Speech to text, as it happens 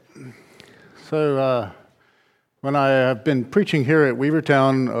When I have been preaching here at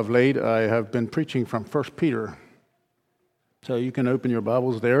Weavertown of late, I have been preaching from 1 Peter. So you can open your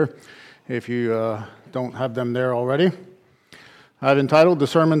Bibles there if you don't have them there already. I've entitled the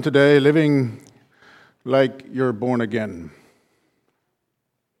sermon today, Living Like You're Born Again.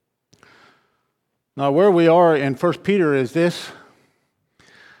 Now, where we are in 1 Peter is this.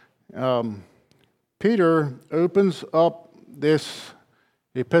 Peter opens up this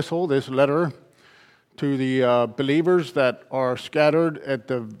epistle, this letter, to the believers that are scattered at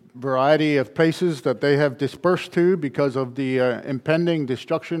the variety of places that they have dispersed to because of the impending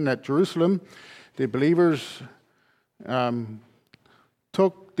destruction at Jerusalem. The believers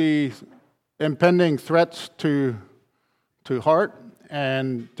took the impending threats to heart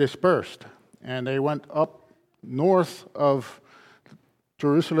and dispersed. And they went up north of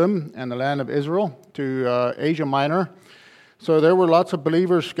Jerusalem and the land of Israel to Asia Minor. So there were lots of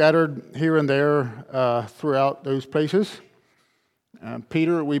believers scattered here and there throughout those places.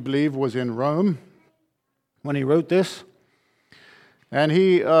 Peter, we believe, was in Rome when he wrote this. And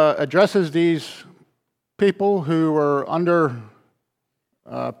he addresses these people who were under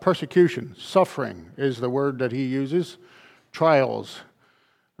persecution. Suffering is the word that he uses. Trials.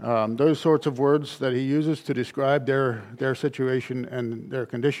 Those sorts of words that he uses to describe their situation and their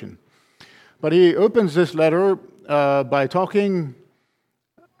condition. But he opens this letter by talking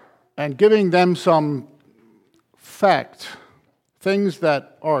and giving them some facts, things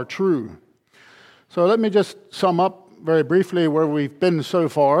that are true. So let me just sum up very briefly where we've been so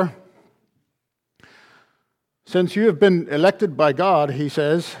far. Since you have been elected by God, he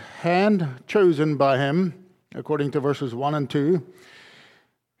says, and chosen by him, according to verses 1 and 2,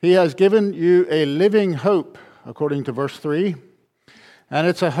 he has given you a living hope, according to verse 3, and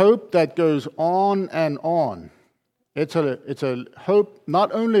it's a hope that goes on and on. It's a hope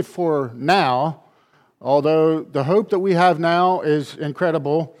not only for now, although the hope that we have now is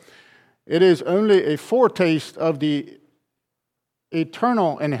incredible. It is only a foretaste of the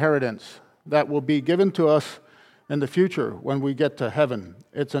eternal inheritance that will be given to us in the future when we get to heaven.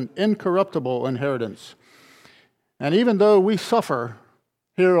 It's an incorruptible inheritance. And even though we suffer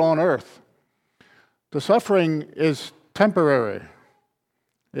here on earth, the suffering is temporary.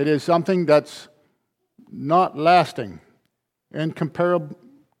 It is something that's not lasting in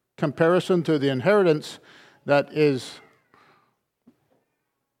comparison to the inheritance that is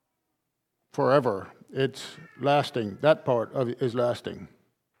forever. It's lasting. That part of it is lasting.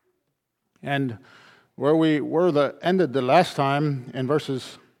 And where we ended the last time in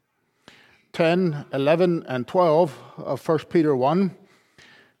verses 10, 11, and 12 of 1 Peter 1,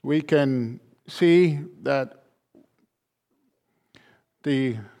 we can see that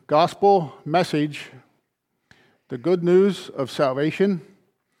the gospel message, the good news of salvation,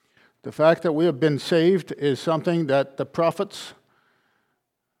 the fact that we have been saved is something that the prophets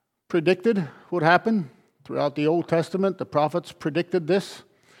predicted would happen. Throughout the Old Testament, the prophets predicted this.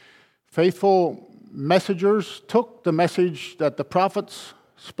 Faithful messengers took the message that the prophets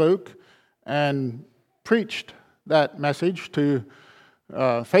spoke and preached that message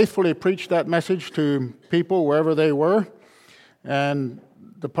faithfully preached that message to people wherever they were. And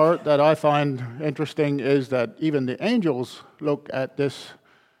the part that I find interesting is that even the angels look at this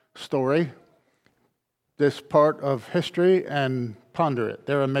story, this part of history, and ponder it.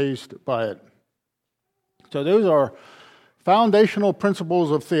 They're amazed by it. So those are foundational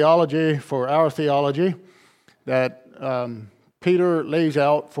principles of theology for our theology that Peter lays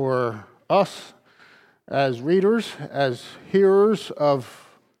out for us as readers, as hearers of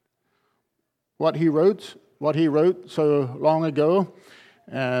what he wrote so long ago,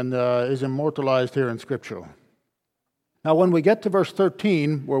 and is immortalized here in Scripture. Now, when we get to verse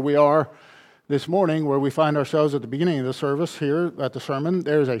 13, where we are this morning, where we find ourselves at the beginning of the service here at the sermon,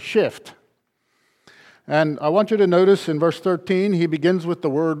 there's a shift. And I want you to notice in verse 13, he begins with the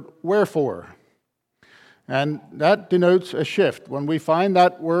word wherefore. And that denotes a shift. When we find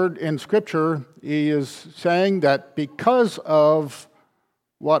that word in Scripture, he is saying that because of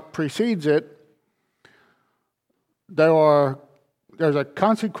what precedes it, there's a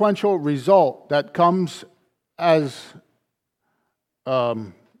consequential result that comes as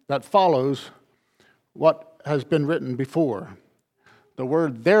that follows what has been written before. The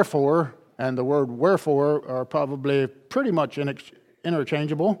word therefore and the word wherefore are probably pretty much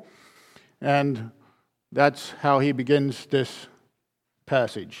interchangeable, and that's how he begins this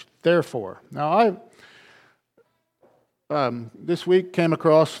passage. Therefore. Now, I this week came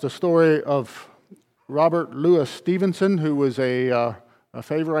across the story of Robert Louis Stevenson, who was a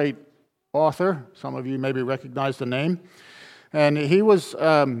favorite author. Some of you maybe recognize the name. And he was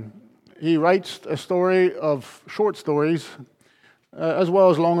he writes a story of short stories, as well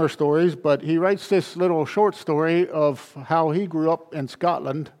as longer stories, but he writes this little short story of how he grew up in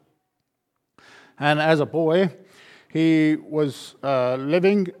Scotland. And as a boy, he was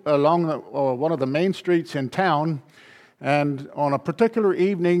living along one of the main streets in town, and on a particular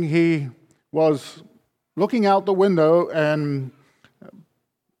evening, he was looking out the window, and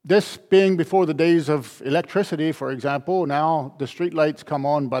this being before the days of electricity, for example, now the street lights come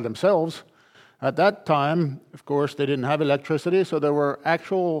on by themselves. At that time, of course, they didn't have electricity, so there were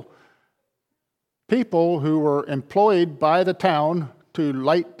actual people who were employed by the town to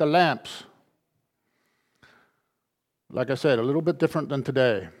light the lamps. Like I said, a little bit different than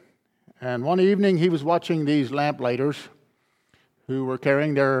today. And one evening, he was watching these lamplighters who were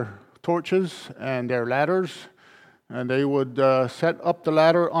carrying their torches and their ladders, and they would set up the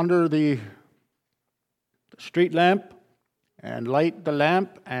ladder under the street lamp and light the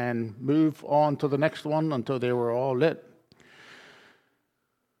lamp and move on to the next one until they were all lit.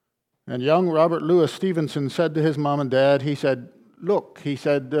 And young Robert Louis Stevenson said to his mom and dad, he said, "Look," he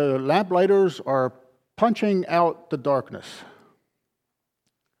said, "the lamplighters are punching out the darkness."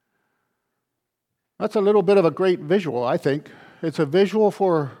 That's a little bit of a great visual, I think. It's a visual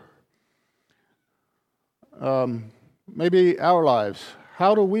for maybe our lives.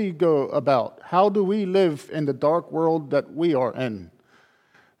 How do we go about? How do we live in the dark world that we are in?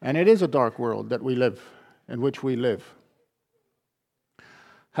 And it is a dark world that we live, in which we live.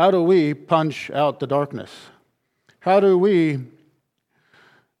 How do we punch out the darkness? How do we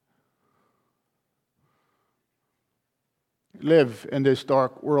live in this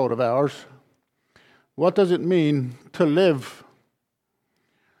dark world of ours? What does it mean to live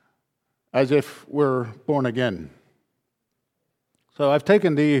as if we're born again? So I've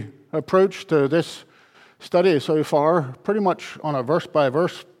taken the approach to this study so far pretty much on a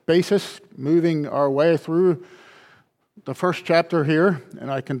verse-by-verse basis, moving our way through the first chapter here, and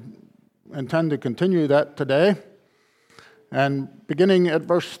I can intend to continue that today. And beginning at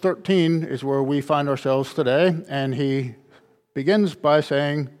verse 13 is where we find ourselves today, and he begins by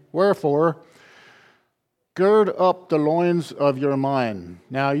saying, "Wherefore, gird up the loins of your mind."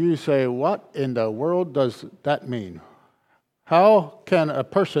 Now you say, what in the world does that mean? How can a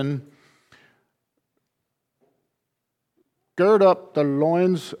person gird up the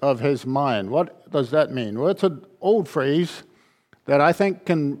loins of his mind? What does that mean? Well, it's an old phrase that I think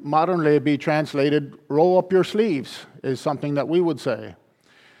can modernly be translated, roll up your sleeves, is something that we would say.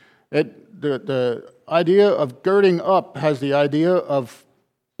 The idea of girding up has the idea of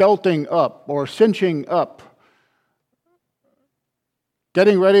belting up or cinching up,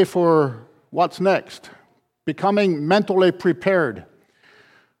 getting ready for what's next, becoming mentally prepared,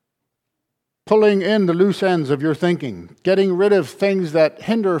 pulling in the loose ends of your thinking, getting rid of things that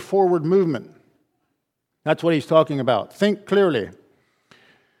hinder forward movement. That's what he's talking about. Think clearly.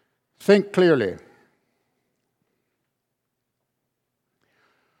 Think clearly.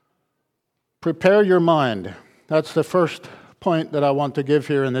 Prepare your mind. That's the first point that I want to give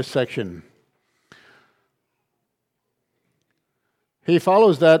here in this section. He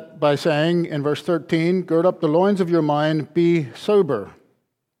follows that by saying in verse 13, "Gird up the loins of your mind, be sober."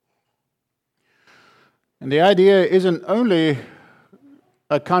 And the idea isn't only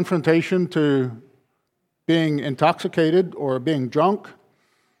a confrontation to being intoxicated or being drunk,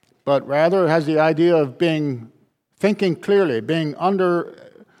 but rather it has the idea of thinking clearly, being under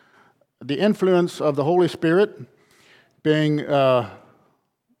the influence of the Holy Spirit, being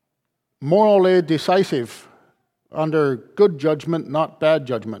morally decisive, under good judgment, not bad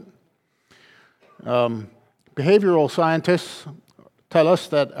judgment. Behavioral scientists tell us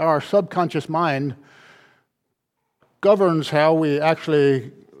that our subconscious mind governs how we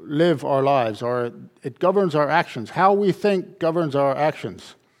actually live our lives, or it governs our actions. How we think governs our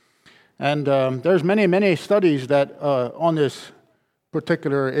actions. And there's many studies that on this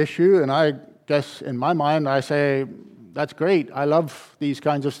particular issue, and I guess in my mind I say, that's great, I love these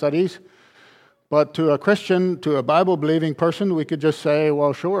kinds of studies. But to a Christian, to a Bible-believing person, we could just say,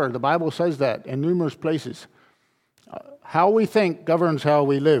 well, sure, the Bible says that in numerous places. How we think governs how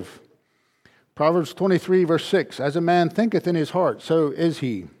we live. Proverbs 23, verse 6, "As a man thinketh in his heart, so is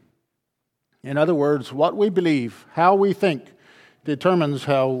he." In other words, what we believe, how we think, determines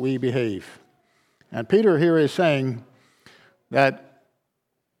how we behave. And Peter here is saying that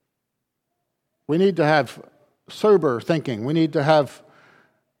we need to have sober thinking. We need to have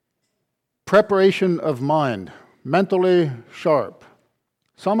preparation of mind, mentally sharp.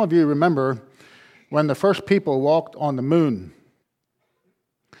 Some of you remember when the first people walked on the moon.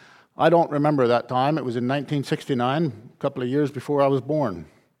 I don't remember that time. It was in 1969, a couple of years before I was born.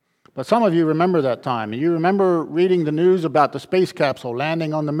 But some of you remember that time. You remember reading the news about the space capsule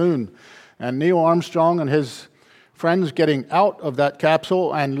landing on the moon, and Neil Armstrong and his friends getting out of that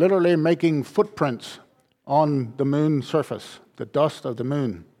capsule and literally making footprints on the moon surface, the dust of the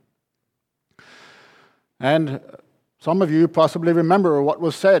moon. And some of you possibly remember what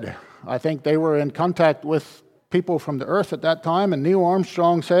was said. I think they were in contact with people from the earth at that time, and Neil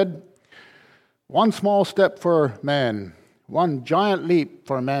Armstrong said, "One small step for man, one giant leap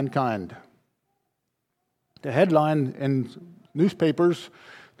for mankind." The headline in newspapers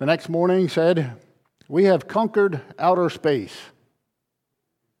the next morning said, "We have conquered outer space."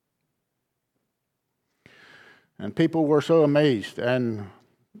 And people were so amazed and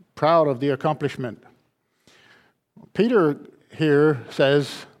proud of the accomplishment. Peter here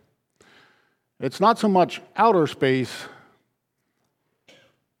says, it's not so much outer space,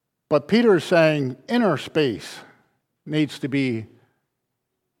 but Peter is saying inner space needs to be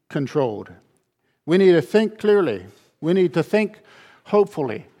controlled. We need to think clearly. We need to think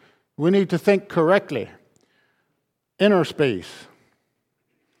hopefully. We need to think correctly. Inner space.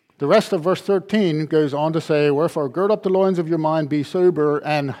 The rest of verse 13 goes on to say, "Wherefore gird up the loins of your mind, be sober,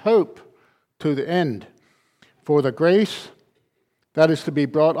 and hope to the end for the grace that is to be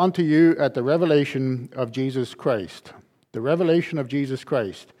brought unto you at the revelation of Jesus Christ." The revelation of Jesus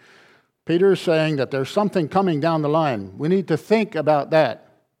Christ. Peter is saying that there's something coming down the line. We need to think about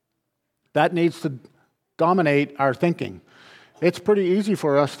that. That needs to dominate our thinking. It's pretty easy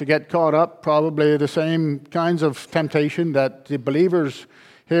for us to get caught up, probably the same kinds of temptation that the believers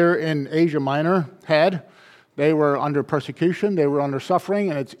here in Asia Minor had. They were under persecution, they were under suffering,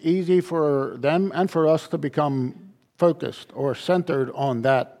 and it's easy for them and for us to become focused or centered on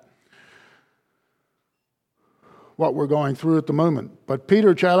that, what we're going through at the moment. But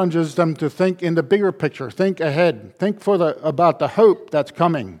Peter challenges them to think in the bigger picture, think ahead, think about the hope that's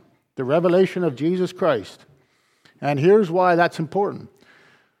coming, the revelation of Jesus Christ. And here's why that's important.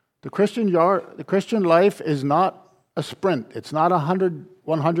 The Christian life is not a sprint. It's not a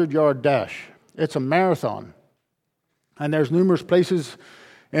 100-yard dash. It's a marathon. And there's numerous places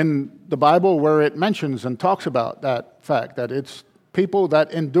in the Bible where it mentions and talks about that fact, that it's people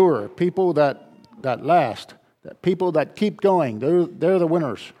that endure, people that last, that people that keep going. They're the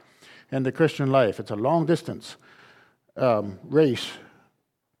winners in the Christian life. It's a long-distance race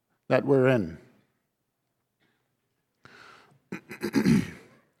that we're in.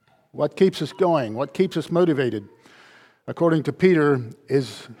 What keeps us going? What keeps us motivated? According to Peter,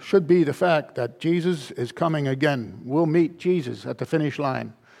 should be the fact that Jesus is coming again. We'll meet Jesus at the finish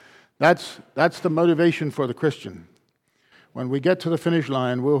line. That's the motivation for the Christian. When we get to the finish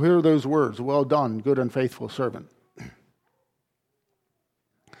line, we'll hear those words, "Well done, good and faithful servant."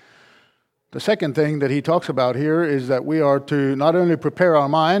 The second thing that he talks about here is that we are to not only prepare our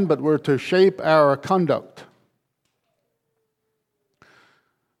mind, but we're to shape our conduct.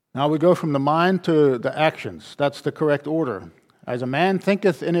 Now we go from the mind to the actions. That's the correct order. As a man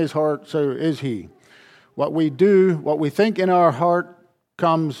thinketh in his heart, so is he. What we do, what we think in our heart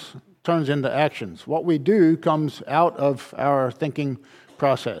turns into actions. What we do comes out of our thinking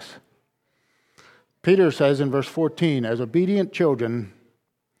process. Peter says in verse 14, "As obedient children,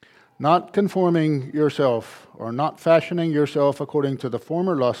 not conforming yourself or not fashioning yourself according to the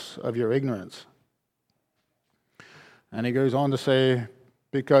former lusts of your ignorance." And he goes on to say,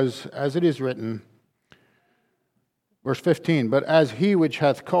 "Because as it is written," verse 15, "But as he which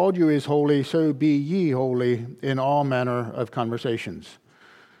hath called you is holy, so be ye holy in all manner of conversations."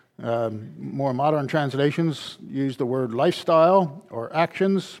 More modern translations use the word lifestyle or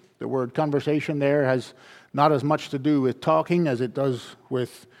actions. The word conversation there has not as much to do with talking as it does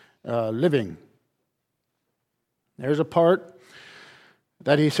with living. There's a part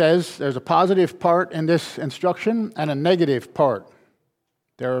that he says, there's a positive part in this instruction and a negative part.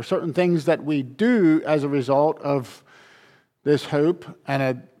 There are certain things that we do as a result of this hope, and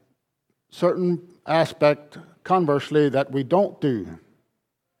a certain aspect, conversely, that we don't do.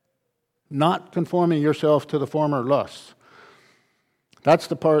 Not conforming yourself to the former lusts. That's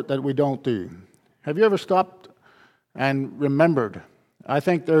the part that we don't do. Have you ever stopped and remembered? I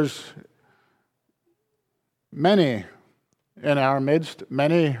think there's many in our midst.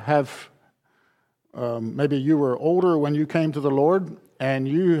 Many have, maybe you were older when you came to the Lord, and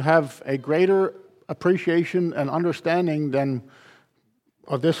you have a greater appreciation and understanding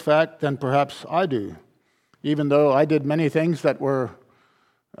of this fact than perhaps I do. Even though I did many things that were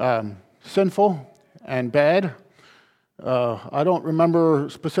sinful and bad, I don't remember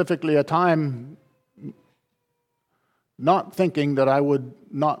specifically a time not thinking that I would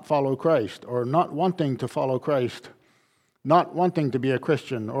not follow Christ or not wanting to follow Christ not wanting to be a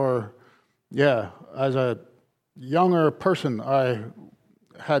Christian, or, as a younger person, I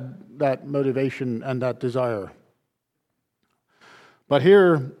had that motivation and that desire. But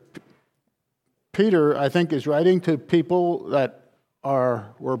here, Peter, I think, is writing to people that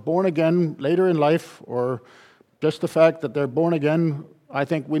were born again later in life, or just the fact that they're born again. I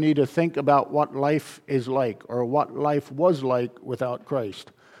think we need to think about what life is like, or what life was like without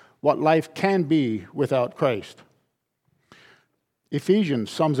Christ, what life can be without Christ. Ephesians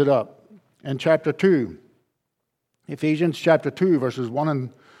sums it up in chapter 2. Ephesians chapter 2, verses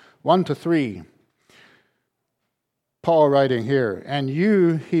 1 to 3. Paul writing here, "And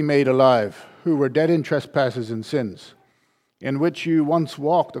you he made alive, who were dead in trespasses and sins, in which you once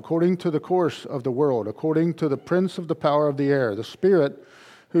walked according to the course of the world, according to the prince of the power of the air, the Spirit,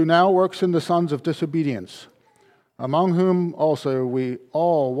 who now works in the sons of disobedience, among whom also we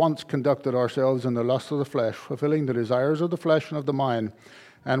all once conducted ourselves in the lust of the flesh, fulfilling the desires of the flesh and of the mind,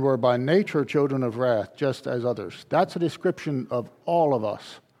 and were by nature children of wrath, just as others." That's a description of all of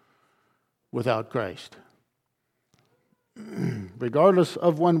us without Christ. Regardless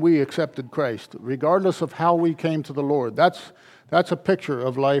of when we accepted Christ, regardless of how we came to the Lord, that's a picture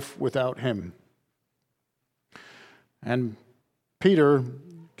of life without Him. And Peter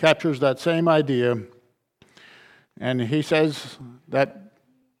captures that same idea, and he says that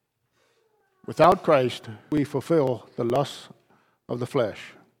without Christ, we fulfill the lusts of the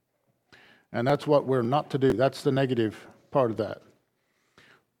flesh. And that's what we're not to do. That's the negative part of that.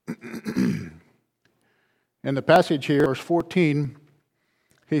 In the passage here, verse 14,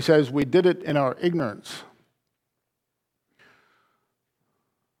 he says, "We did it in our ignorance."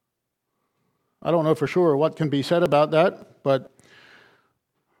 I don't know for sure what can be said about that, but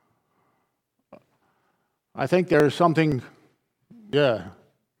I think there's something,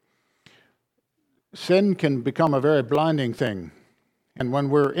 sin can become a very blinding thing. And when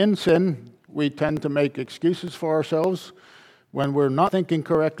we're in sin, we tend to make excuses for ourselves. When we're not thinking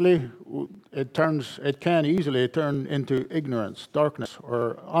correctly, it can easily turn into ignorance, darkness,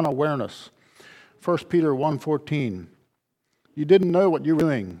 or unawareness. 1 Peter 1:14. "You didn't know what you were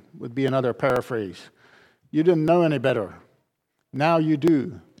doing," would be another paraphrase. You didn't know any better. Now you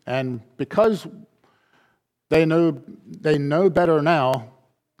do. And because they know better now,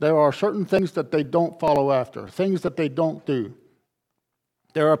 there are certain things that they don't follow after, things that they don't do.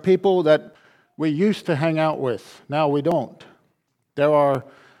 There are people that we used to hang out with, now we don't. There are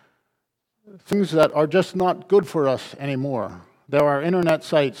things that are just not good for us anymore. There are internet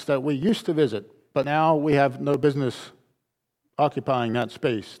sites that we used to visit, but now we have no business occupying that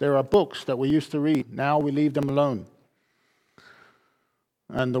space. There are books that we used to read, now we leave them alone.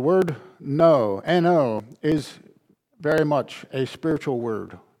 And the word know, N-O, is very much a spiritual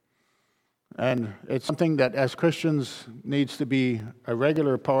word. And it's something that as Christians needs to be a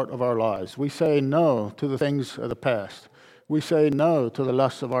regular part of our lives. We say no to the things of the past. We say no to the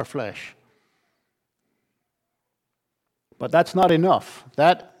lusts of our flesh. But that's not enough.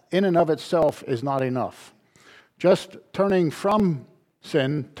 That in and of itself is not enough. Just turning from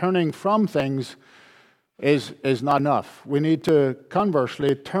sin, turning from things is not enough. We need to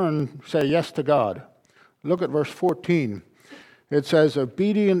conversely say yes to God. Look at verse 14. It says,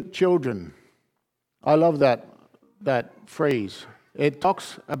 "Obedient children." I love that phrase. It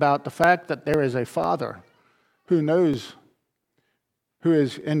talks about the fact that there is a Father who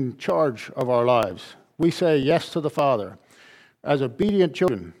is in charge of our lives. We say yes to the Father. As obedient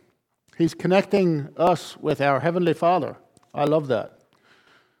children, He's connecting us with our Heavenly Father. I love that.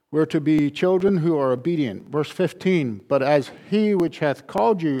 We're to be children who are obedient. Verse 15, "But as He which hath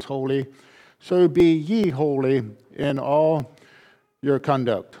called you is holy, so be ye holy in all your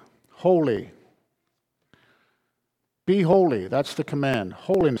conduct." Holy. Be holy. That's the command.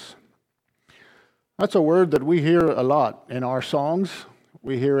 Holiness. That's a word that we hear a lot in our songs.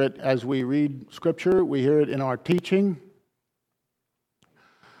 We hear it as we read Scripture. We hear it in our teaching.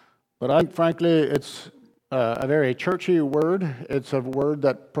 But frankly, it's a very churchy word. It's a word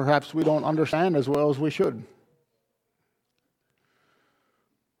that perhaps we don't understand as well as we should.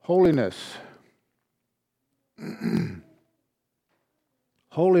 Holiness.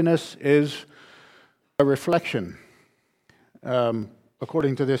 Holiness is a reflection,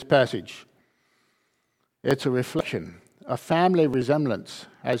 according to this passage. It's a reflection, a family resemblance.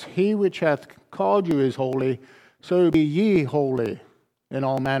 As He which hath called you is holy, so be ye holy in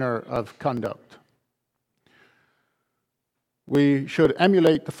all manner of conduct. We should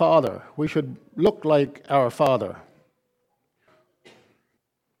emulate the Father. We should look like our Father.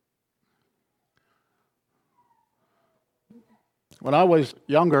 When I was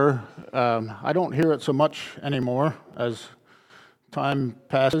younger, I don't hear it so much anymore as time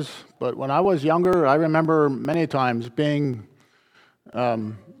passes, but when I was younger, I remember many times being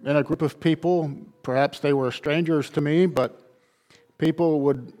in a group of people. Perhaps they were strangers to me, but people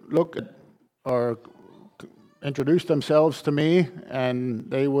would look at or introduce themselves to me, and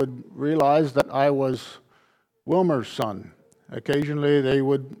they would realize that I was Wilmer's son. Occasionally, they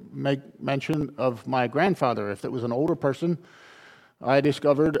would make mention of my grandfather. If it was an older person, I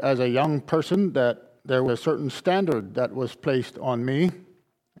discovered as a young person that there was a certain standard that was placed on me.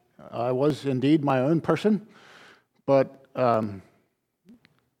 I was indeed my own person, but there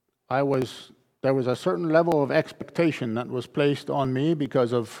was a certain level of expectation that was placed on me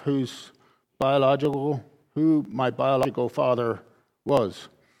because of who my biological father was.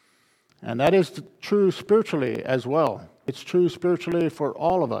 And that is true spiritually as well. It's true spiritually for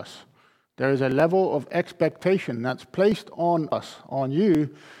all of us. There is a level of expectation that's placed on us, on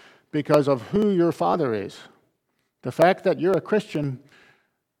you, because of who your father is. The fact that you're a Christian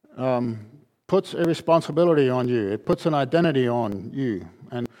puts a responsibility on you. It puts an identity on you.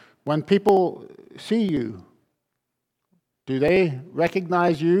 And when people see you, do they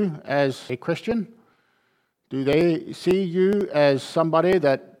recognize you as a Christian? Do they see you as somebody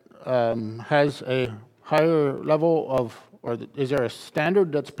that has a higher level of, or is there a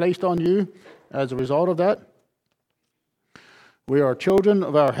standard that's placed on you as a result of that? We are children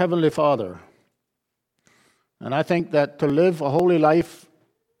of our Heavenly Father. And I think that to live a holy life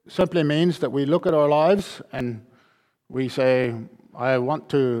simply means that we look at our lives and we say, I want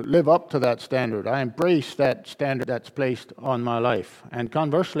to live up to that standard. I embrace that standard that's placed on my life. And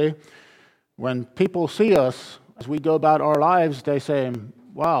conversely, when people see us as we go about our lives, they say,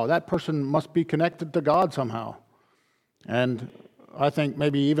 wow, that person must be connected to God somehow. And I think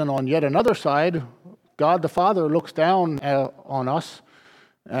maybe even on yet another side, God the Father looks down on us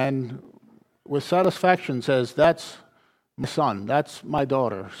and with satisfaction says, that's my son, that's my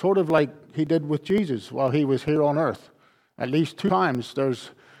daughter. Sort of like he did with Jesus while he was here on earth. At least 2 times there's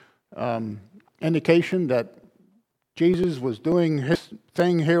indication that Jesus was doing his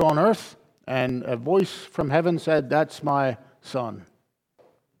thing here on earth, and a voice from heaven said, that's my son.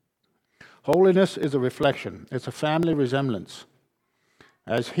 Holiness is a reflection. It's a family resemblance.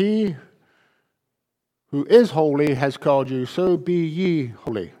 As he who is holy has called you, so be ye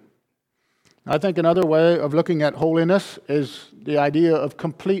holy. I think another way of looking at holiness is the idea of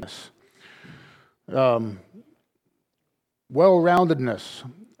completeness, well-roundedness.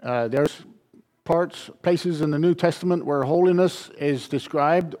 There's places in the New Testament where holiness is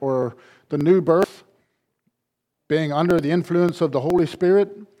described, or the new birth, being under the influence of the Holy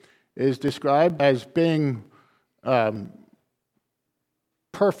Spirit, is described as being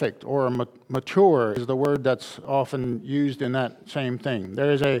perfect or mature is the word that's often used in that same thing.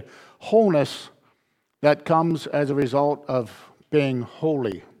 There is a wholeness that comes as a result of being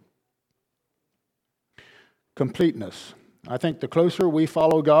holy. Completeness. I think the closer we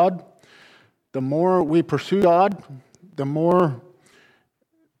follow God, the more we pursue God, the more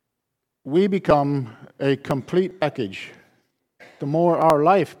we become a complete package. The more our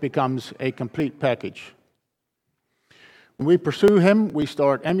life becomes a complete package. When we pursue Him, we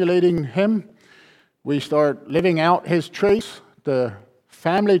start emulating Him. We start living out His traits, the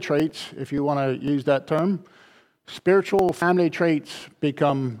family traits, if you want to use that term. Spiritual family traits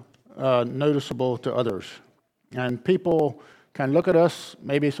become noticeable to others. And people can look at us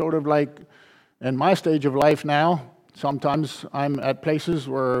maybe sort of like in my stage of life now. Sometimes I'm at places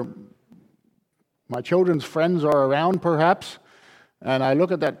where my children's friends are around perhaps, and I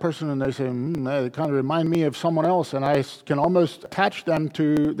look at that person and they say, they kind of remind me of someone else, and I can almost attach them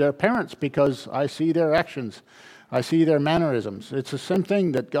to their parents because I see their actions. I see their mannerisms. It's the same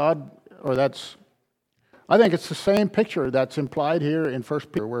thing that I think it's the same picture that's implied here in 1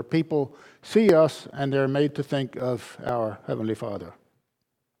 Peter, where people see us and they're made to think of our Heavenly Father.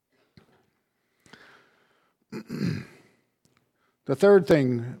 The third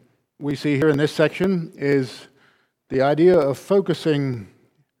thing we see here in this section is the idea of focusing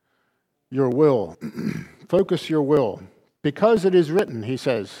your will. Focus your will. Because it is written, he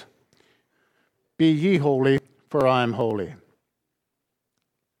says, be ye holy, for I am holy.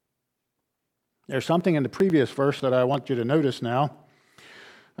 There's something in the previous verse that I want you to notice now.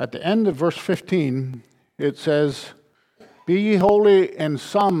 At the end of verse 15, it says, be ye holy in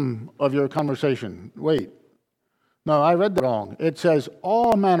some of your conversation. Wait. No, I read that wrong. It says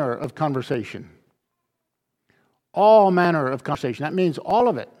all manner of conversation. All manner of conversation. That means all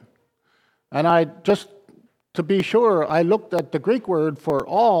of it. And I just, to be sure, I looked at the Greek word for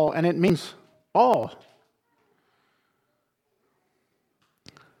all, and it means all.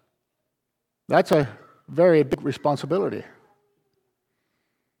 That's a very big responsibility.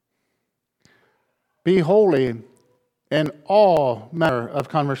 Be holy in all manner of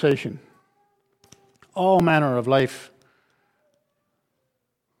conversation, all manner of life.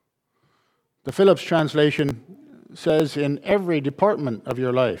 The Phillips translation says, in every department of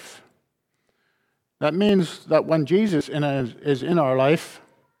your life. That means that when Jesus is in our life,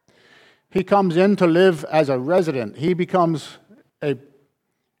 he comes in to live as a resident. He becomes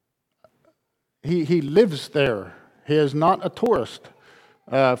he lives there. He is not a tourist.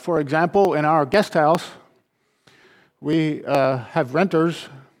 For example, in our guest house, we have renters,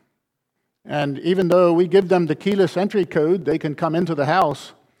 and even though we give them the keyless entry code, they can come into the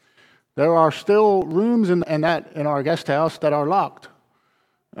house. There are still rooms in our guest house that are locked.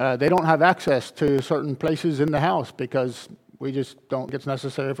 They don't have access to certain places in the house because we just don't think it's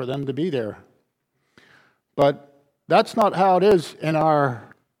necessary for them to be there. But that's not how it is in our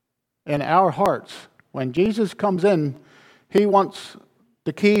hearts. When Jesus comes in, he wants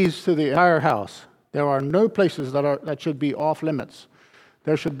the keys to the entire house. There are no places that should be off limits.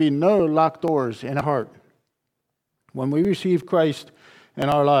 There should be no locked doors in a heart. When we receive Christ in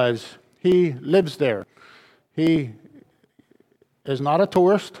our lives, he lives there. He is not a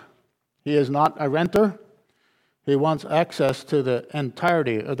tourist. He is not a renter. He wants access to the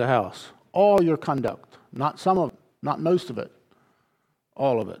entirety of the house. All your conduct. Not some of it, not most of it.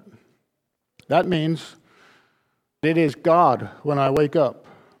 All of it. That means it is God when I wake up.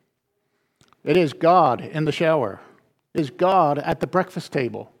 It is God in the shower. It is God at the breakfast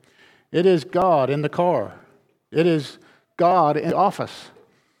table. It is God in the car. It is God in the office.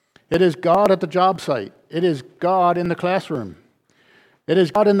 It is God at the job site. It is God in the classroom. It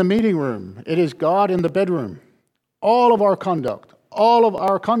is God in the meeting room. It is God in the bedroom. All of our conduct.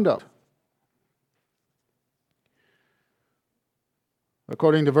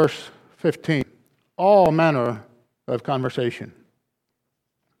 According to verse 15, all manner of conversation.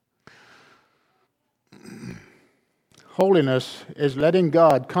 Holiness is letting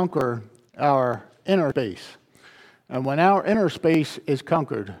God conquer our inner space. And when our inner space is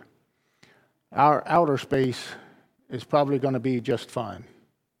conquered, our outer space is probably going to be just fine.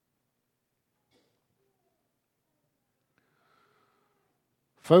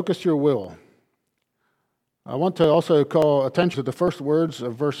 Focus your will. I want to also call attention to the first words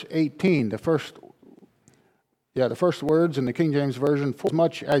of verse 18. The first words in the King James Version, for as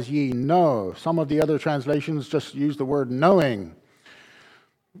much as ye know. Some of the other translations just use the word knowing.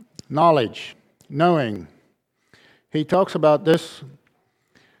 Knowledge, knowing. He talks about this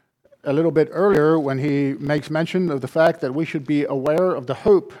a little bit earlier when he makes mention of the fact that we should be aware of the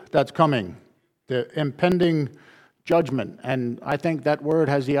hope that's coming, the impending judgment. And I think that word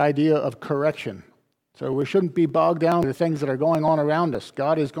has the idea of correction. So we shouldn't be bogged down in the things that are going on around us.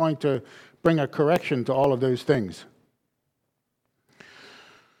 God is going to bring a correction to all of those things.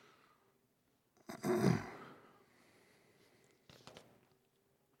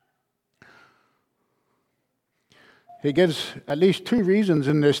 He gives at least two reasons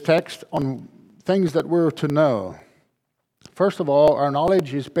in this text on things that we're to know. First of all, our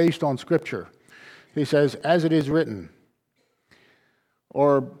knowledge is based on Scripture. He says, as it is written,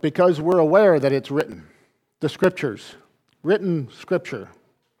 or because we're aware that it's written. The Scriptures, written Scripture.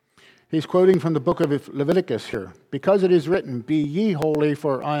 He's quoting from the book of Leviticus here. Because it is written, be ye holy,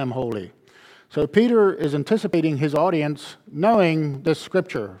 for I am holy. So Peter is anticipating his audience knowing this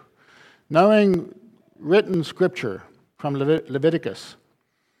Scripture, knowing written Scripture from Leviticus.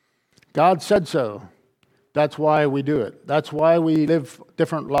 God said so. That's why we do it. That's why we live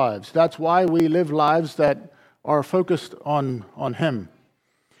different lives. That's why we live lives that are focused on Him,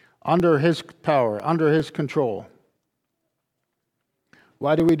 under His power, under His control.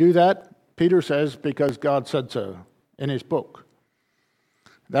 Why do we do that? Peter says, because God said so in his book.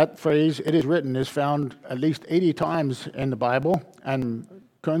 That phrase, it is written, is found at least 80 times in the Bible, and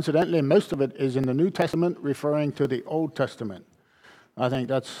coincidentally, most of it is in the New Testament referring to the Old Testament. I think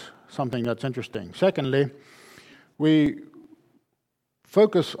that's something that's interesting. Secondly, we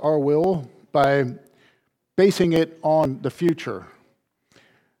focus our will by basing it on the future.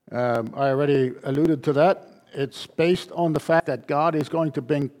 I already alluded to that. It's based on the fact that God is going to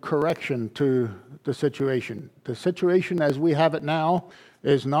bring correction to the situation. The situation as we have it now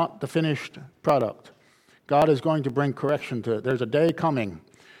is not the finished product. God is going to bring correction to it. There's a day coming,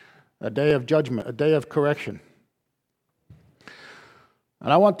 a day of judgment, a day of correction.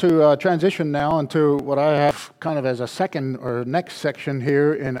 And I want to transition now into what I have kind of as a second or next section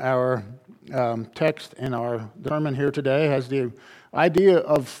here in our text, in our sermon here today, has the idea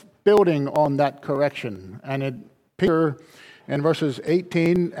of building on that correction. And Peter, in verses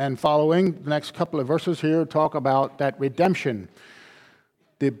 18 and following, the next couple of verses here talk about that redemption,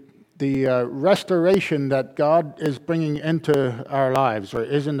 the restoration that God is bringing into our lives, or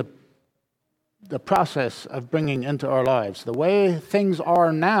is in the process of bringing into our lives. The way things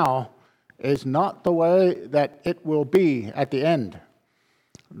are now is not the way that it will be at the end.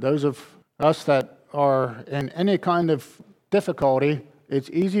 Those of us that are in any kind of difficulty, it's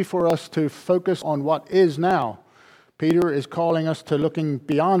easy for us to focus on what is now. Peter is calling us to looking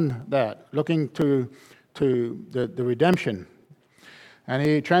beyond that, looking to the redemption. And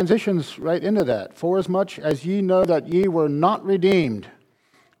he transitions right into that. For as much as ye know that ye were not redeemed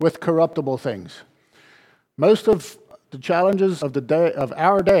with corruptible things. Most of the challenges of the day of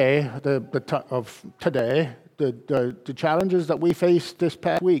our day, of today, the challenges that we faced this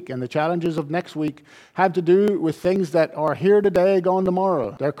past week and the challenges of next week have to do with things that are here today, gone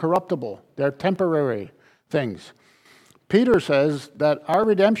tomorrow. They're corruptible. They're temporary things. Peter says that our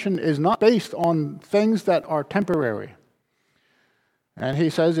redemption is not based on things that are temporary. And he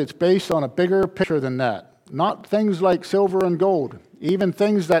says it's based on a bigger picture than that. Not things like silver and gold. Even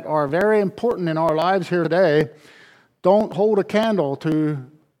things that are very important in our lives here today don't hold a candle to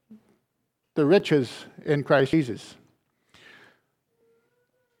the riches in Christ Jesus.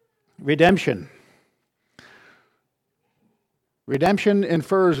 Redemption. Redemption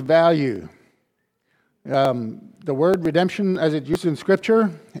infers value. The word redemption, as it's used in Scripture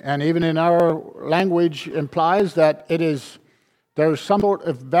and even in our language, implies that there's some sort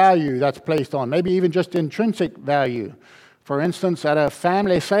of value that's placed on, maybe even just intrinsic value. For instance, at a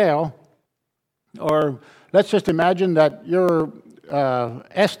family sale, or let's just imagine that your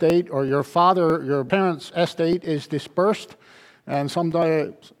estate or your parents' estate is dispersed, and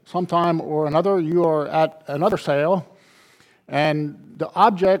sometime or another you are at another sale, and the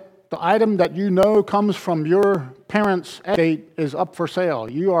item that you know comes from your parents' estate is up for sale.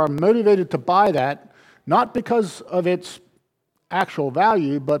 You are motivated to buy that, not because of its actual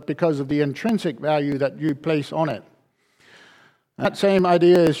value, but because of the intrinsic value that you place on it. That same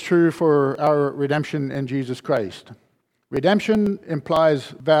idea is true for our redemption in Jesus Christ. Redemption implies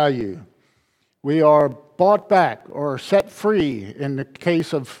value. We are bought back or set free in the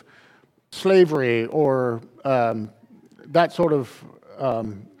case of slavery or that sort of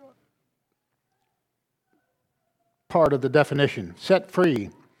part of the definition. Set free.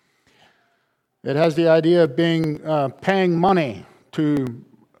 It has the idea of being paying money to,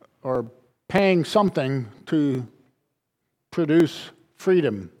 or paying something to produce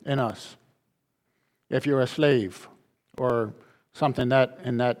freedom in us. If you're a slave or something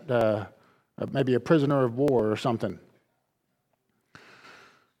maybe a prisoner of war or something.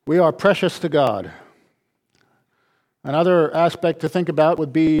 We are precious to God. Another aspect to think about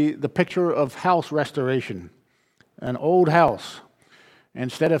would be the picture of house restoration. An old house.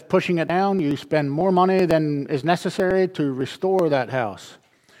 Instead of pushing it down, you spend more money than is necessary to restore that house.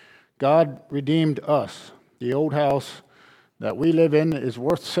 God redeemed us. The old house that we live in is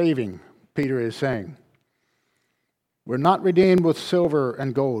worth saving, Peter is saying. We're not redeemed with silver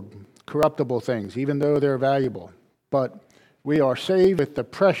and gold, corruptible things, even though they're valuable. But we are saved with the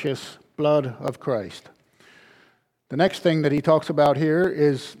precious blood of Christ. The next thing that he talks about here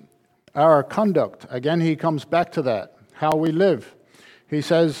is our conduct. Again, he comes back to that, how we live. He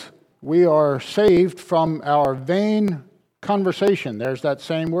says we are saved from our vain conversation. There's that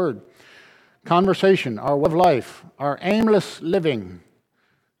same word. Conversation, our way of life, our aimless living,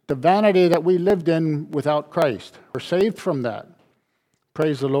 the vanity that we lived in without Christ. We're saved from that.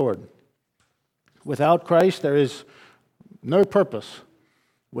 Praise the Lord. Without Christ, there is no purpose.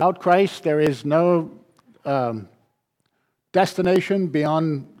 Without Christ, there is no destination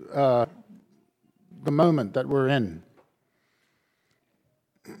beyond the moment that we're in.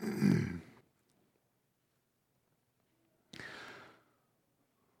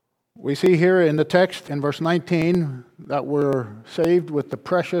 We see here in the text in verse 19 that we're saved with the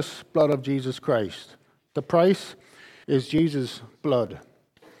precious blood of Jesus Christ. The price is Jesus' blood.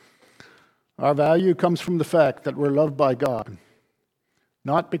 Our value comes from the fact that we're loved by God.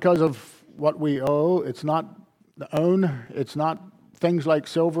 Not because of what we owe, it's not things like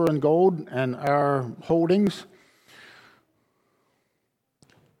silver and gold and our holdings,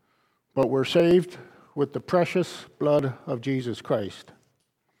 but we're saved with the precious blood of Jesus Christ.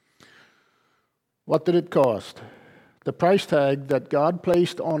 What did it cost? The price tag that God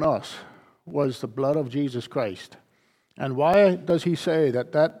placed on us was the blood of Jesus Christ. And why does he say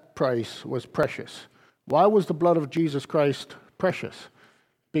that that price was precious? Why was the blood of Jesus Christ precious?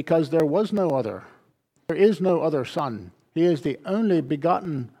 Because there was no other. There is no other Son. He is the only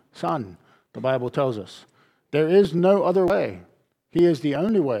begotten Son, the Bible tells us. There is no other way. He is the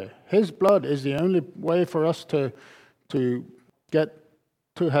only way. His blood is the only way for us to get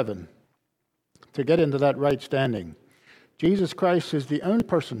to heaven, to get into that right standing. Jesus Christ is the only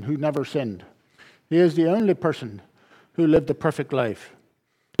person who never sinned. He is the only person who lived a perfect life.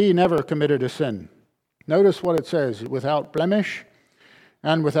 He never committed a sin. Notice what it says, without blemish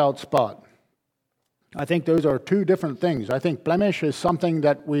and without spot. I think those are two different things. I think blemish is something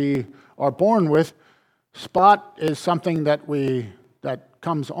that we are born with. Spot is something that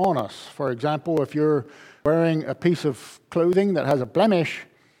comes on us. For example, if you're wearing a piece of clothing that has a blemish,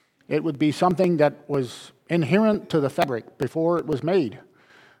 it would be something that was inherent to the fabric before it was made.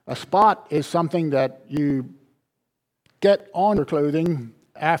 A spot is something that you get on your clothing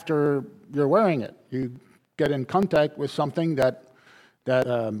after you're wearing it. You get in contact with something that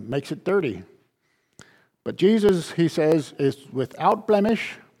makes it dirty. But Jesus, he says, is without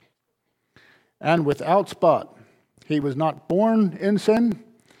blemish and without spot. He was not born in sin,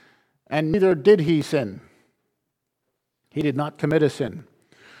 and neither did he sin. He did not commit a sin.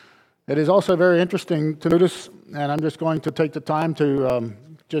 It is also very interesting to notice, and I'm just going to take the time to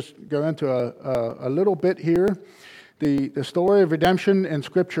just go into a little bit here. The story of redemption in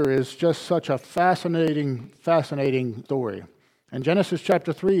Scripture is just such a fascinating story. In Genesis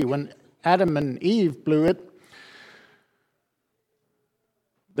chapter 3, when Adam and Eve blew it,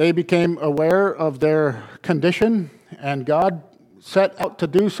 they became aware of their condition, and God set out to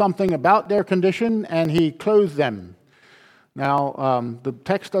do something about their condition, and he clothed them. Now, the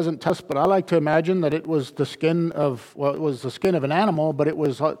text doesn't tell us, but I like to imagine that it was the skin of, it was the skin of an animal, but it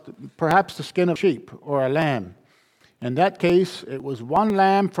was perhaps the skin of sheep or a lamb. In that case, it was one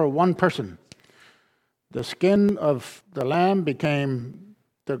lamb for one person. The skin of the lamb became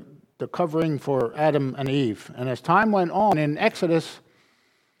the covering for Adam and Eve. And as time went on in Exodus,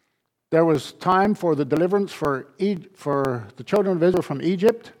 there was time for the deliverance for the children of Israel from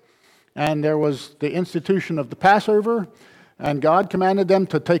Egypt, and there was the institution of the Passover, and God commanded them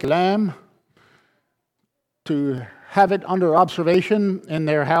to take a lamb, to have it under observation in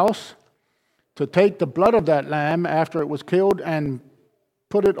their house, to take the blood of that lamb after it was killed and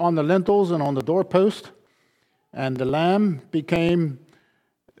put it on the lintels and on the doorpost, and the lamb became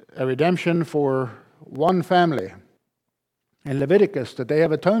a redemption for one family. In Leviticus, the Day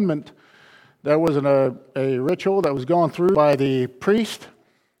of Atonement, there was a ritual that was gone through by the priest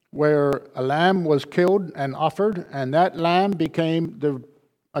where a lamb was killed and offered, and that lamb became the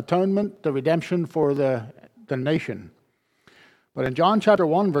atonement, the redemption for the nation. But in John chapter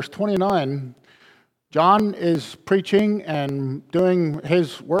 1, verse 29, John is preaching and doing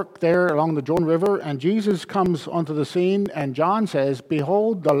his work there along the Jordan River, and Jesus comes onto the scene, and John says,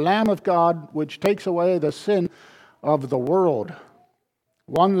 "Behold, the Lamb of God, which takes away the sin of the world."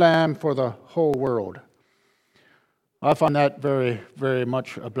 One lamb for the whole world. I find that very, very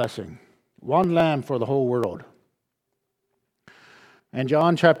much a blessing. One lamb for the whole world. And 1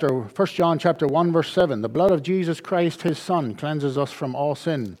 John chapter 1, verse 7, the blood of Jesus Christ, his Son, cleanses us from all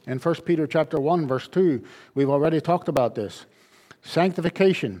sin. In 1 Peter chapter 1, verse 2, we've already talked about this.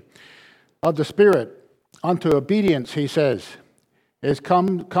 Sanctification of the Spirit unto obedience, he says,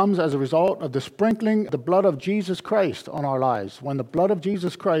 comes as a result of the sprinkling of the blood of Jesus Christ on our lives. When the blood of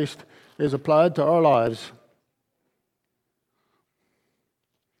Jesus Christ is applied to our lives,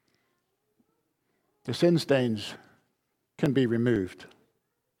 the sin stains can be removed.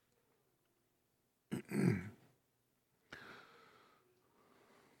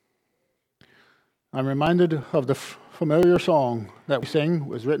 I'm reminded of the familiar song that we sing. It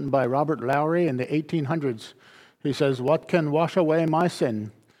was written by Robert Lowry in the 1800s. He says, "What can wash away my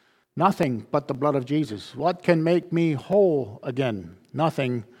sin? Nothing but the blood of Jesus. What can make me whole again?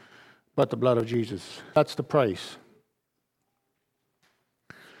 Nothing but the blood of Jesus." That's the price.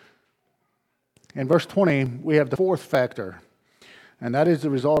 In verse 20, we have the fourth factor, and that is the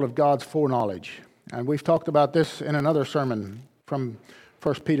result of God's foreknowledge. And we've talked about this in another sermon from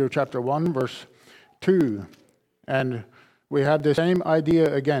 1 Peter chapter 1, verse 2. And we have the same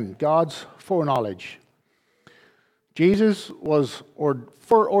idea again, God's foreknowledge. Jesus was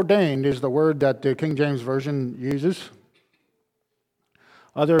foreordained is the word that the King James Version uses.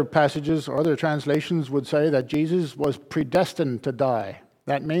 Other passages or other translations would say that Jesus was predestined to die.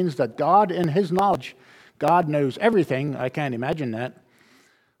 That means that God, in his knowledge, God knows everything. I can't imagine that.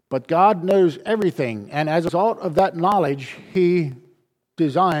 But God knows everything. And as a result of that knowledge, he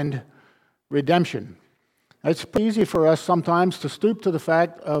designed redemption. It's easy for us sometimes to stoop to the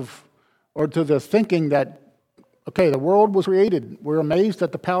fact of, or to the thinking that, okay, the world was created. We're amazed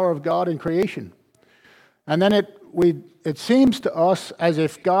at the power of God in creation. And then it seems to us as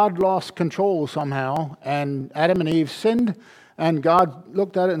if God lost control somehow, and Adam and Eve sinned, and God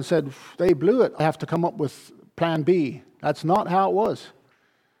looked at it and said, they blew it. I have to come up with plan B. That's not how it was.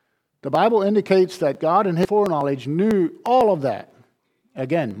 The Bible indicates that God in his foreknowledge knew all of that.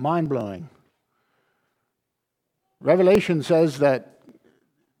 Again, mind-blowing. Revelation says that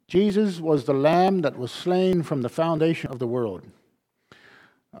Jesus was the Lamb that was slain from the foundation of the world.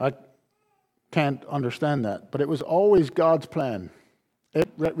 I can't understand that, but it was always God's plan.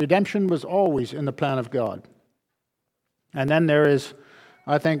 Redemption was always in the plan of God. And then there is,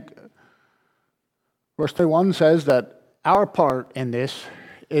 I think, verse 21 says that our part in this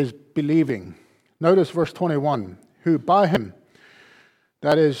is believing. Notice verse 21, who by him,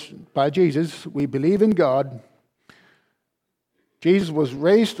 that is, by Jesus, we believe in God. Jesus was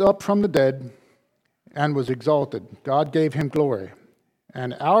raised up from the dead and was exalted. God gave him glory.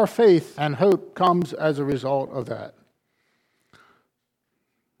 And our faith and hope comes as a result of that.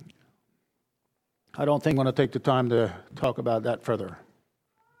 I don't think I'm going to take the time to talk about that further.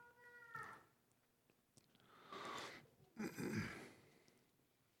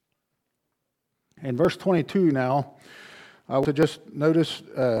 In verse 22 now, I want to just notice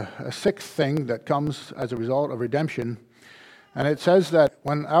a sixth thing that comes as a result of redemption. And it says that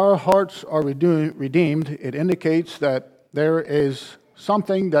when our hearts are redeemed, it indicates that there is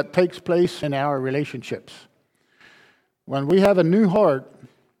something that takes place in our relationships. When we have a new heart,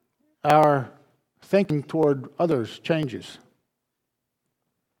 our thinking toward others changes.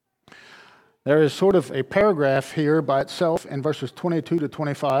 There is sort of a paragraph here by itself in verses 22 to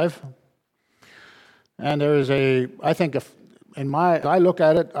 25. And there is I look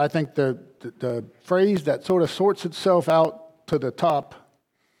at it, I think the phrase that sort of sorts itself out to the top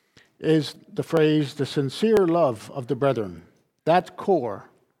is the phrase, the sincere love of the brethren. That's core.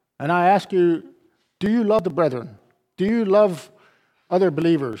 And I ask you, do you love the brethren? Do you love other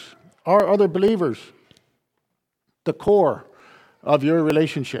believers? Are other believers the core of your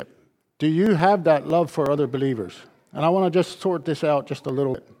relationship? Do you have that love for other believers? And I want to just sort this out just a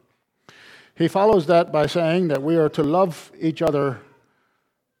little bit. He follows that by saying that we are to love each other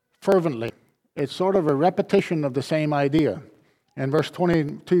fervently. It's sort of a repetition of the same idea. In verse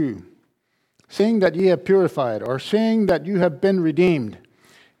 22, seeing that ye have purified, or seeing that you have been redeemed,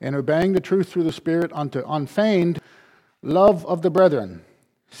 in obeying the truth through the Spirit unto unfeigned love of the brethren.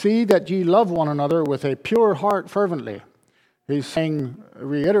 See that ye love one another with a pure heart fervently. He's saying,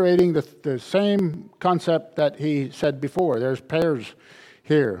 reiterating the same concept that he said before. There's pairs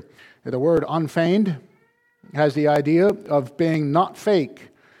here. The word unfeigned has the idea of being not fake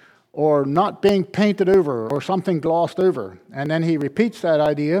or not being painted over or something glossed over. And then he repeats that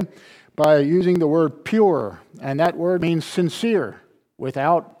idea by using the word pure. And that word means sincere,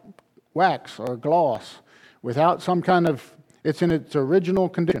 without wax or gloss, without some kind of, it's in its original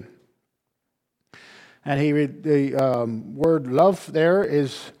condition. And the word love there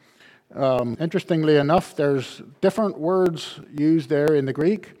is, interestingly enough, there's different words used there in the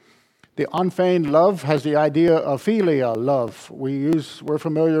Greek. The unfeigned love has the idea of philia, love. We're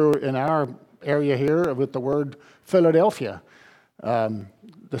familiar in our area here with the word Philadelphia.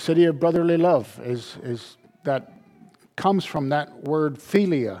 The city of brotherly love is that comes from that word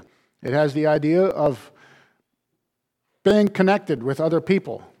philia. It has the idea of being connected with other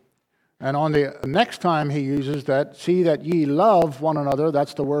people. And on the next time he uses that, see that ye love one another,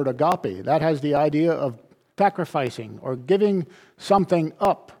 that's the word agape. That has the idea of sacrificing or giving something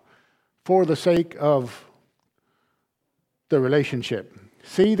up for the sake of the relationship.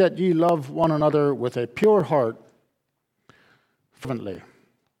 See that ye love one another with a pure heart fervently.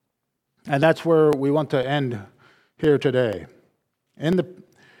 And that's where we want to end here today.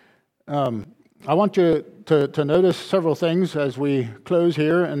 I want you to notice several things as we close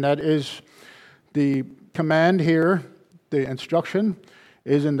here, and that is the command here, the instruction,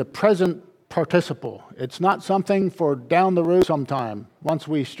 is in the present participle. It's not something for down the road sometime. Once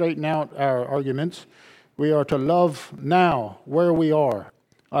we straighten out our arguments, we are to love now, where we are.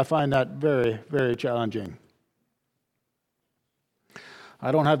 I find that very, very challenging.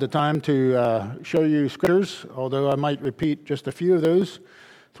 I don't have the time to show you scriptures, although I might repeat just a few of those.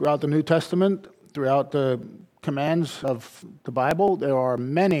 Throughout the New Testament, throughout the commands of the Bible, there are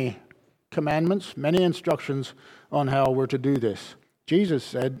many commandments, many instructions on how we're to do this. Jesus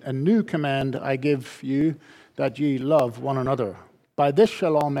said, "A new command I give you, that ye love one another. By this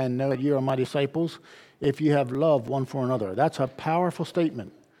shall all men know that ye are my disciples, if ye have love one for another." That's a powerful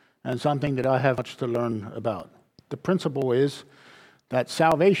statement and something that I have much to learn about. The principle is that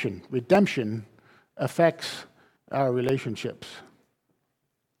salvation, redemption, affects our relationships.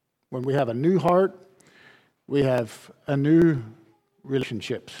 When we have a new heart, we have a new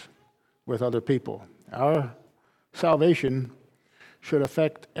relationships with other people. Our salvation should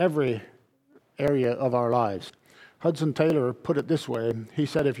affect every area of our lives. Hudson Taylor put it this way. He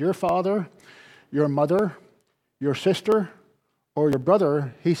said, if your father, your mother, your sister, or your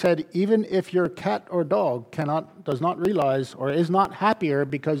brother, he said, even if your cat or dog does not realize or is not happier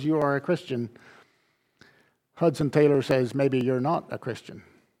because you are a Christian, Hudson Taylor says, maybe you're not a Christian.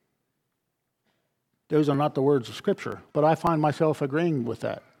 Those are not the words of Scripture, but I find myself agreeing with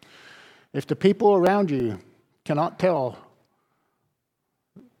that. If the people around you cannot tell,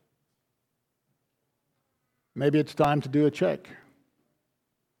 maybe it's time to do a check.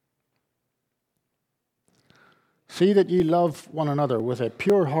 See that ye love one another with a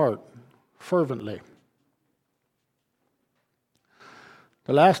pure heart, fervently.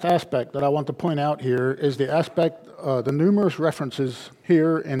 The last aspect that I want to point out here is the aspect, the numerous references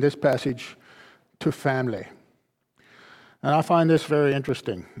here in this passage to family. And I find this very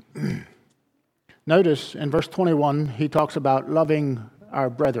interesting. Notice in verse 21, he talks about loving our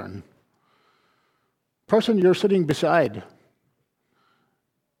brethren. Person you're sitting beside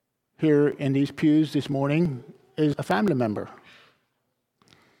here in these pews this morning is a family member.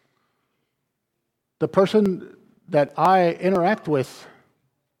 The person that I interact with,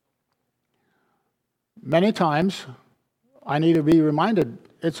 many times I need to be reminded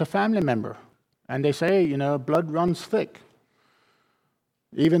it's a family member. And they say, blood runs thick.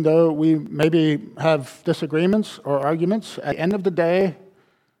 Even though we maybe have disagreements or arguments, at the end of the day,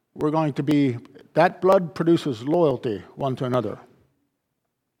 that blood produces loyalty one to another.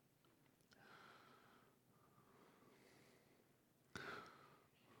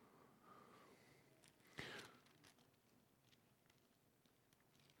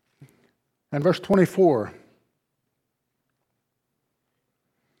 And verse 24,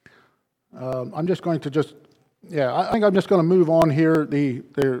 I think I'm just going to move on here.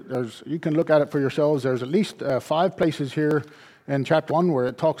 You can look at it for yourselves. There's at least 5 places here in chapter 1 where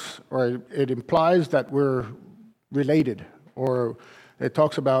it implies that we're related, or it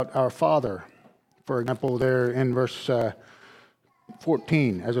talks about our Father. For example, there in verse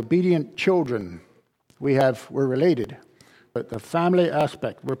 14, as obedient children, we're related. But the family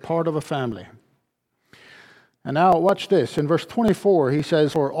aspect, we're part of a family. And now watch this. In verse 24, he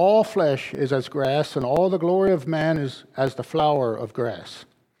says, for all flesh is as grass, and all the glory of man is as the flower of grass.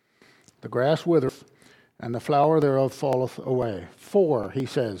 The grass withereth, and the flower thereof falleth away. For, he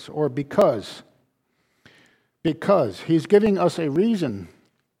says, or because. Because. He's giving us a reason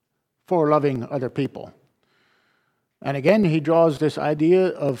for loving other people. And again, he draws this idea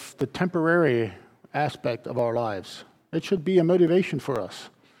of the temporary aspect of our lives. It should be a motivation for us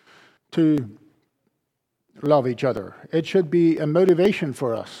to love each other. It should be a motivation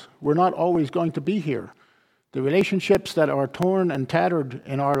for us. We're not always going to be here. The relationships that are torn and tattered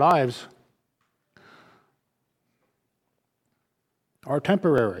in our lives are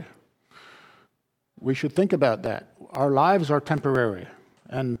temporary. We should think about that. Our lives are temporary,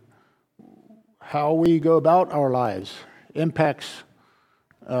 and how we go about our lives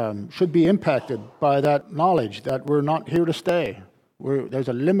should be impacted by that knowledge that we're not here to stay. There's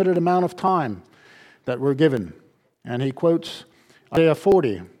a limited amount of time that we're given. And he quotes Isaiah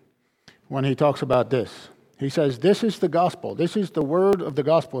 40 when he talks about this. He says, this is the gospel. This is the word of the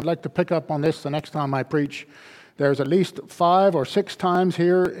gospel. I'd like to pick up on this the next time I preach. There's at least 5 or 6 times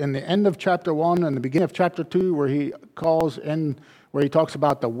here in the end of chapter 1 and the beginning of chapter 2 where he talks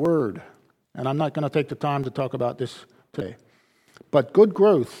about the word. And I'm not going to take the time to talk about this today. But good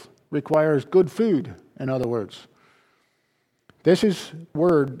growth requires good food, in other words. This is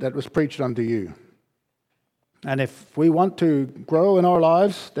word that was preached unto you. And if we want to grow in our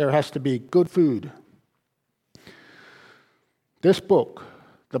lives, there has to be good food. This book,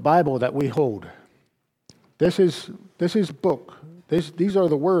 the Bible that we hold, this is book. These are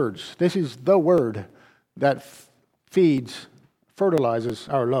the words. This is the word that fertilizes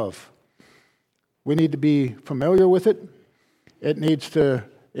our love. We need to be familiar with it. It needs to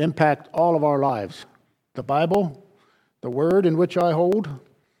impact all of our lives. The Bible, the word in which I hold,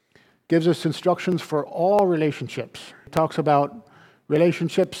 gives us instructions for all relationships. It talks about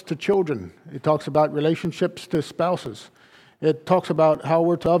relationships to children. It talks about relationships to spouses. It talks about how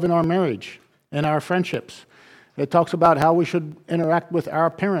we're to love in our marriage, in our friendships. It talks about how we should interact with our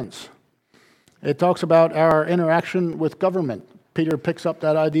parents. It talks about our interaction with government. Peter picks up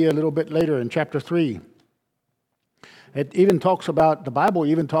that idea a little bit later in chapter 3. The Bible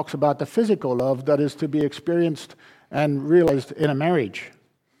even talks about the physical love that is to be experienced and realized in a marriage.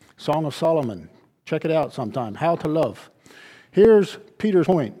 Song of Solomon. Check it out sometime. How to love. Here's Peter's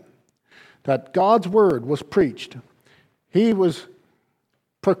point, that God's word was preached. He was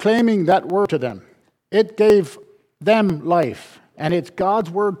proclaiming that word to them. It gave them life And it's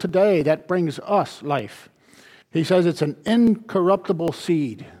God's word today that brings us life. He says it's an incorruptible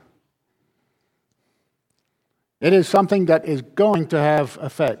seed. It is something that is going to have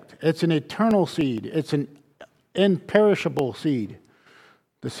effect. It's an eternal seed. It's an imperishable seed.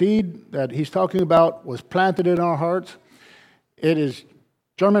 The seed that he's talking about was planted in our hearts. It is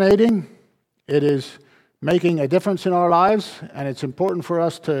germinating. It is making a difference in our lives, and it's important for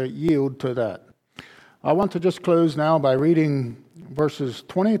us to yield to that. I want to just close now by reading verses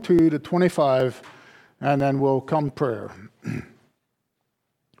 22 to 25, and then we'll come to prayer.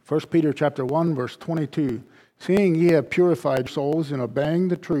 1 Peter chapter 1, verse 22. Seeing ye have purified souls in obeying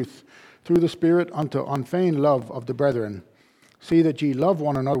the truth through the Spirit unto unfeigned love of the brethren, see that ye love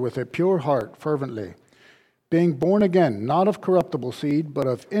one another with a pure heart fervently, being born again, not of corruptible seed, but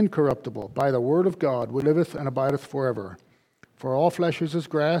of incorruptible, by the word of God, which liveth and abideth forever. For all flesh is as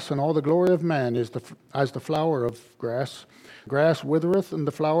grass, and all the glory of man is as the flower of grass. Grass withereth, and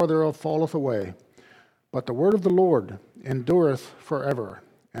the flower thereof falleth away. But the word of the Lord endureth forever.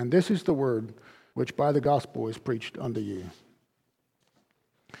 And this is the word which by the gospel is preached unto you.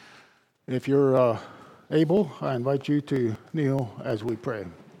 If you're able, I invite you to kneel as we pray.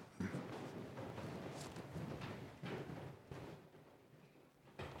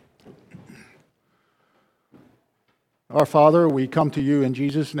 Our Father, we come to you in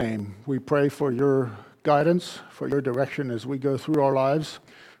Jesus' name. We pray for your guidance, for your direction as we go through our lives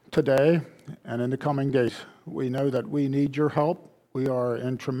today and in the coming days. We know that we need your help. We are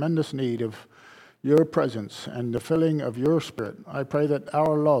in tremendous need of your presence and the filling of your Spirit. I pray that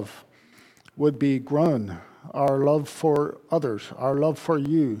our love would be grown, our love for others, our love for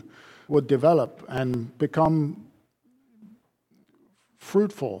you would develop and become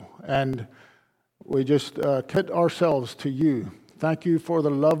fruitful, and we just commit ourselves to you. Thank you for the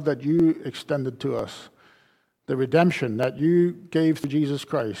love that you extended to us, the redemption that you gave through Jesus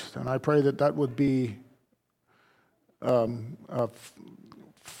Christ, and I pray that that would be a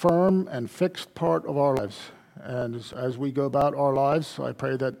firm and fixed part of our lives. And as we go about our lives, I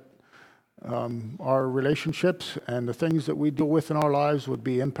pray that our relationships and the things that we deal with in our lives would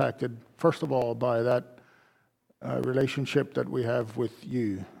be impacted, first of all, by that relationship that we have with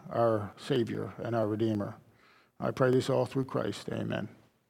you, our Savior and our Redeemer. I pray this all through Christ. Amen.